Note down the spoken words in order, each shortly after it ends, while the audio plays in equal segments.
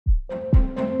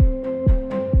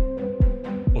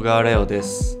小川レオで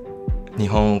す。日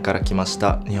本から来まし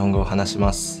た。日本語を話し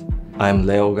ます。I'm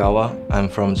Leo Ogawa. I'm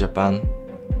from Japan.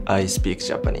 I speak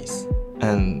Japanese.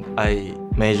 And I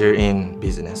major in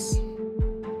business.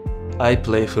 I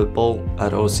play football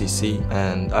at OCC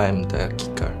and I'm the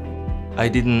kicker. I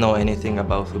didn't know anything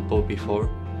about football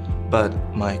before, but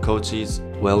my coaches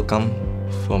welcome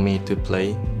for me to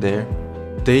play there.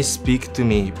 They speak to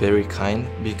me very kind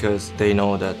because they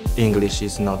know that English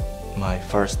is not my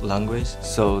first language,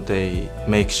 so they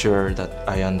make sure that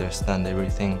I understand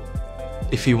everything.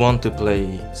 If you want to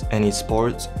play any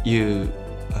sports, you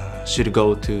should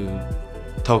go to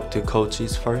talk to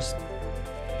coaches first.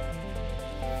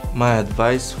 My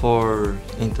advice for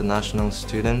international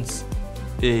students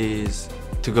is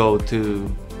to go to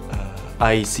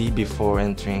IEC before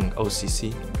entering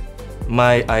OCC.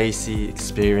 My IEC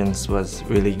experience was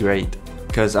really great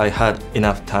because I had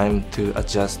enough time to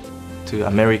adjust to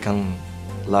American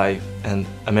life and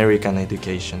American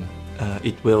education.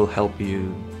 It will help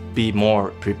you be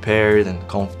more prepared and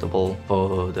comfortable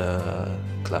for the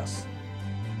class.